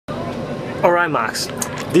Alright Max,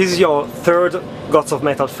 this is your third Gods of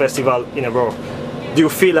Metal festival in a row. Do you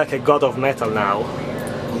feel like a god of metal now?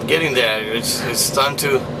 I'm getting there. It's time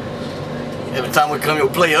to... Every time we come, you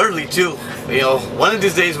play early too. You know, one of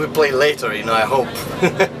these days we play later, you know, I hope.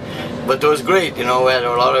 But it was great, you know, we had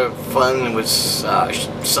a lot of fun. It was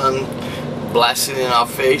sun blasting in our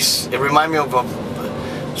face. It reminded me of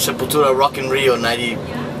Sepultura Rock in Rio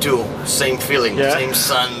 92. Same feeling, yeah. Same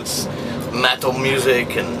suns, metal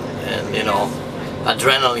music and you know,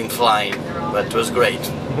 adrenaline flying. But it was great.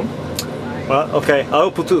 Mm-hmm. Well, okay, I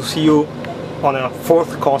hope to see you on a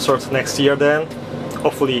fourth concert next year then.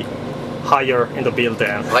 Hopefully higher in the bill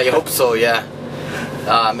then. I hope so, yeah.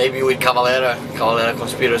 Maybe with Cavalera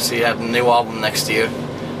Conspiracy, have a new album next year.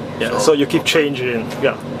 Yeah, so you keep changing,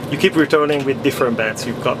 yeah. You keep returning with different bands.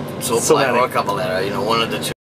 You've got so many. Soulfly or Cavalera, you know, one of the two.